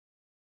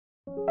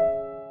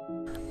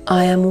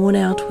I am worn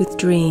out with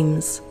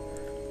dreams,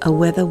 a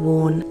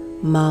weather-worn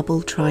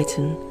marble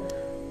Triton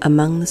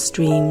among the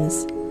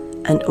streams,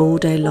 and all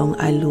day long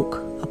I look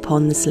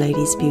upon this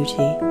lady's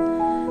beauty,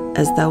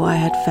 as though I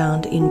had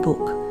found in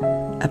book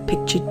a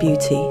pictured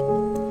beauty,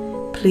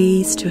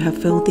 pleased to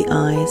have filled the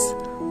eyes,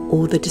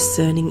 all the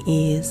discerning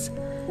ears,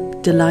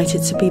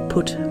 delighted to be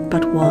put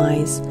but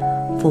wise,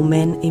 for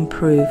men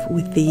improve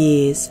with the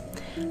years,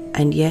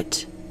 and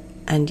yet,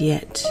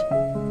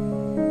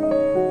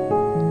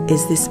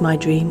 is this my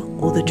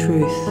dream or the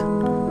truth?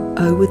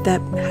 Oh, would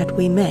that had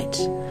we met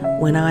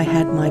when I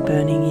had my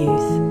burning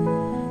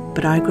youth,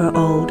 but I grow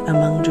old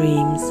among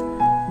dreams,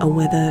 a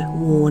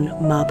weather-worn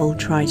marble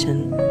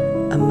Triton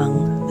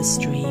among the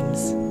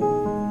streams.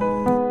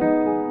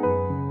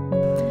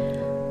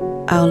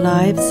 Our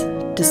lives,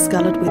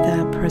 discoloured with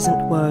our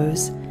present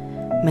woes,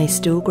 may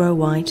still grow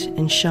white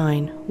and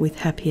shine with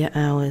happier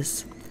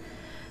hours.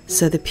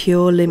 So the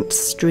pure limped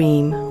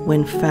stream,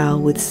 when foul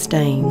with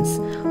stains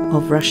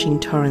of rushing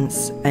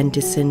torrents and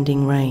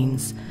descending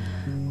rains,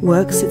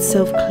 works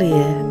itself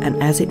clear,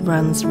 and as it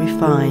runs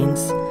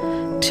refines,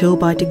 till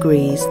by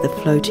degrees the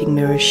floating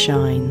mirror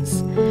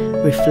shines,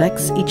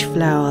 reflects each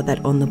flower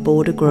that on the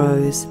border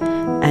grows,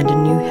 and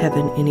a new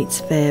heaven in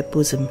its fair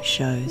bosom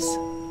shows.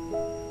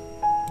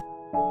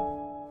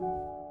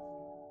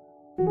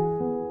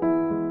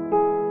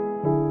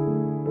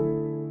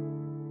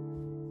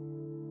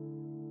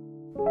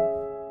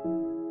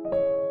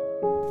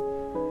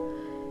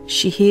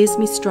 She hears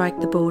me strike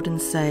the board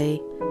and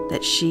say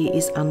that she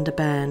is under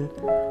ban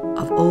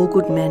of all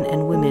good men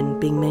and women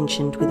being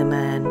mentioned with a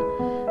man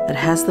that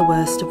has the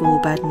worst of all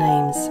bad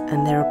names,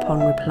 and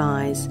thereupon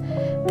replies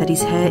that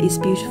his hair is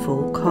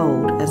beautiful,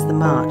 cold as the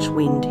March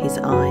wind his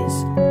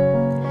eyes.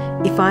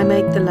 If I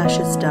make the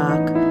lashes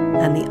dark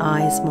and the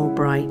eyes more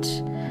bright,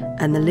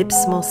 and the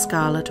lips more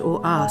scarlet,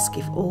 or ask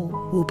if all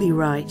will be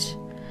right,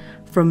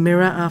 from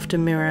mirror after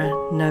mirror,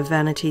 no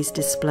vanities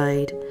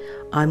displayed,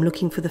 I'm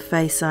looking for the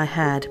face I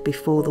had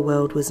before the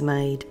world was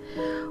made.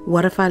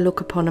 What if I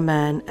look upon a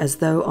man as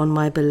though on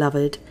my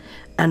beloved,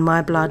 and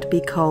my blood be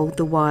cold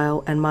the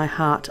while, and my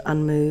heart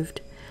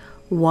unmoved?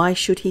 Why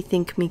should he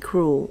think me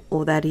cruel,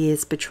 or that he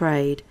is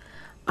betrayed?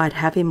 I'd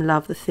have him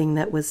love the thing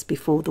that was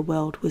before the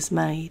world was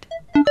made.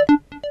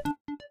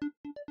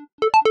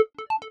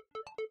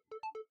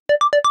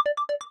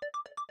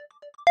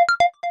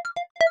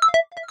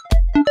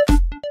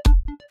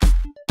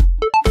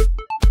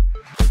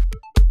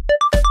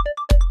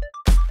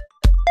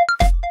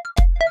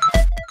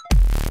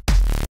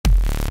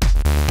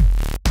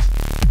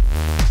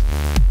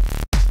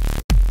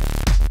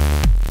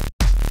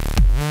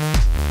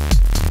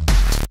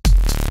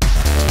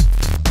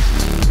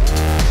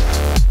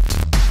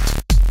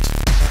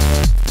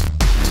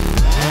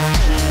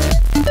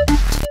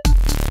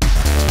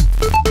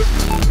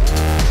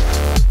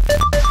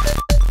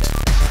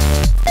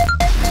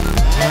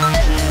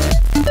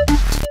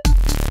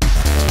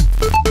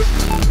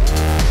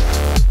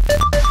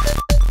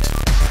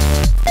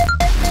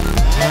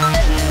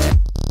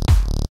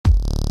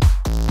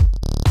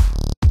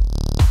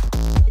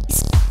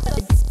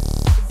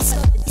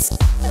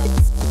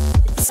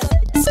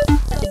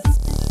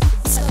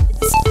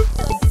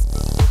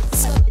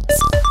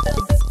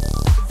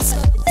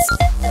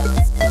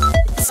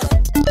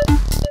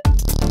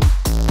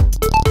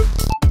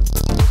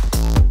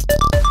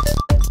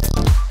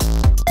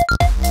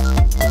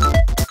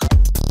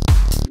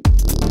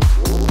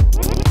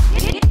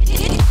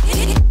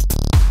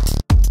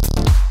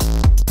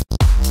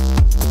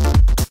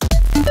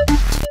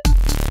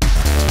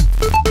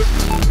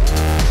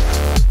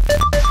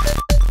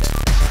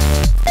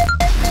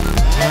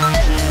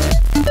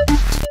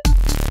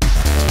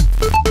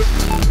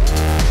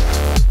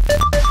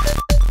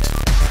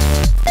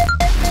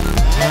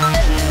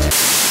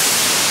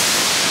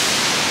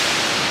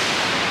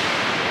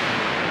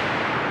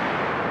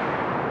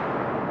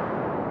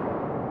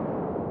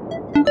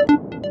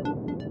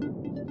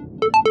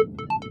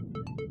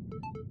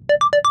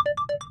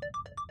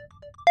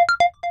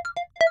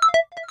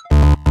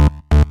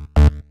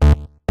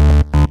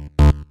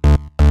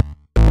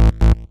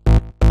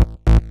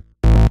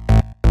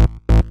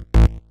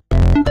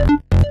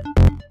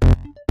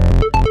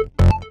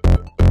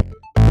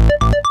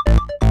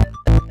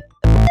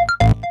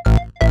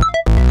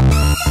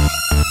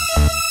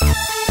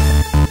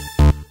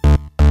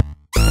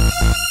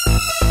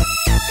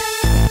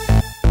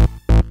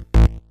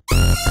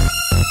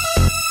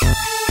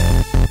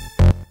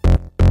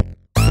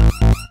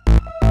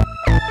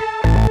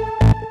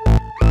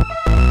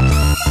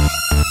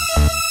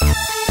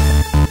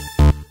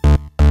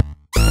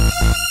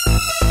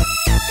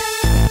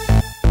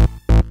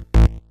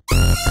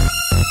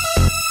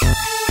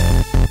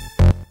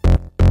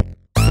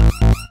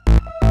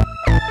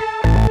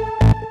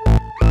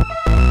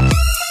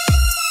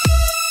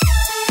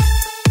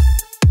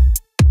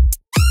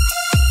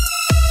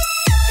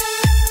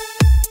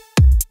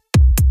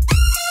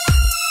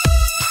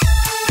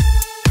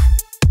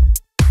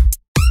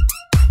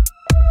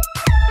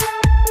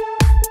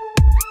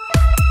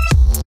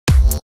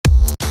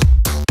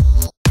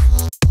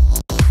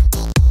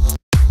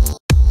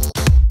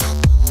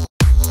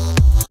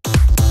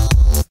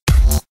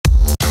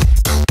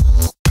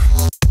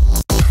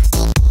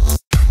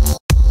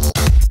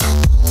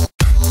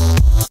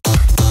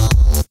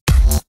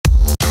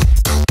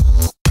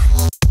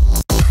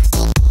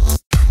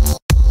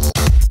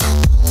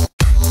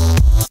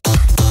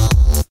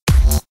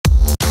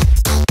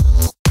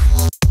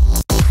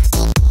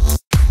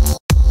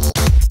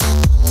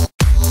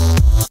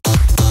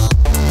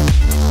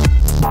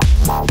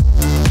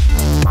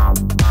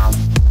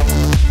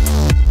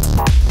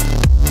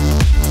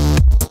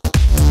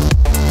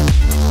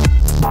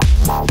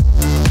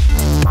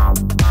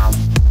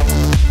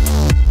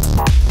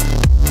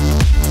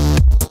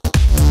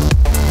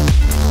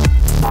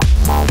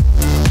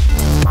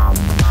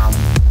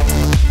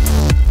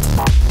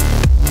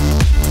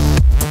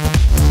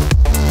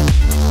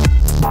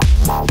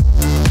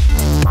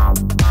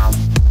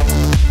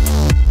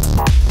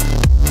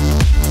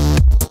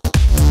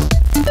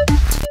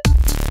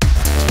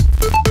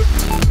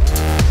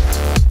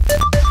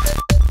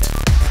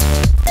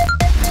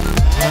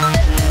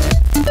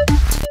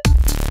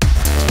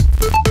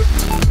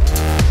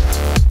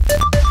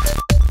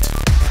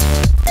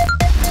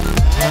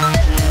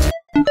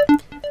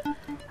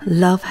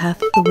 Love hath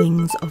the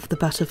wings of the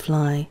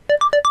butterfly,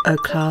 O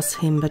clasp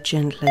him but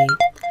gently,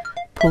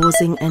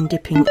 pausing and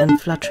dipping and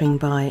fluttering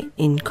by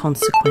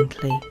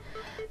inconsequently.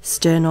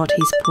 Stir not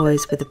his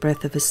poise with the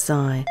breath of a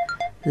sigh,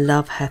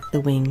 Love hath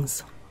the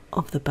wings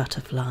of the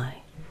butterfly.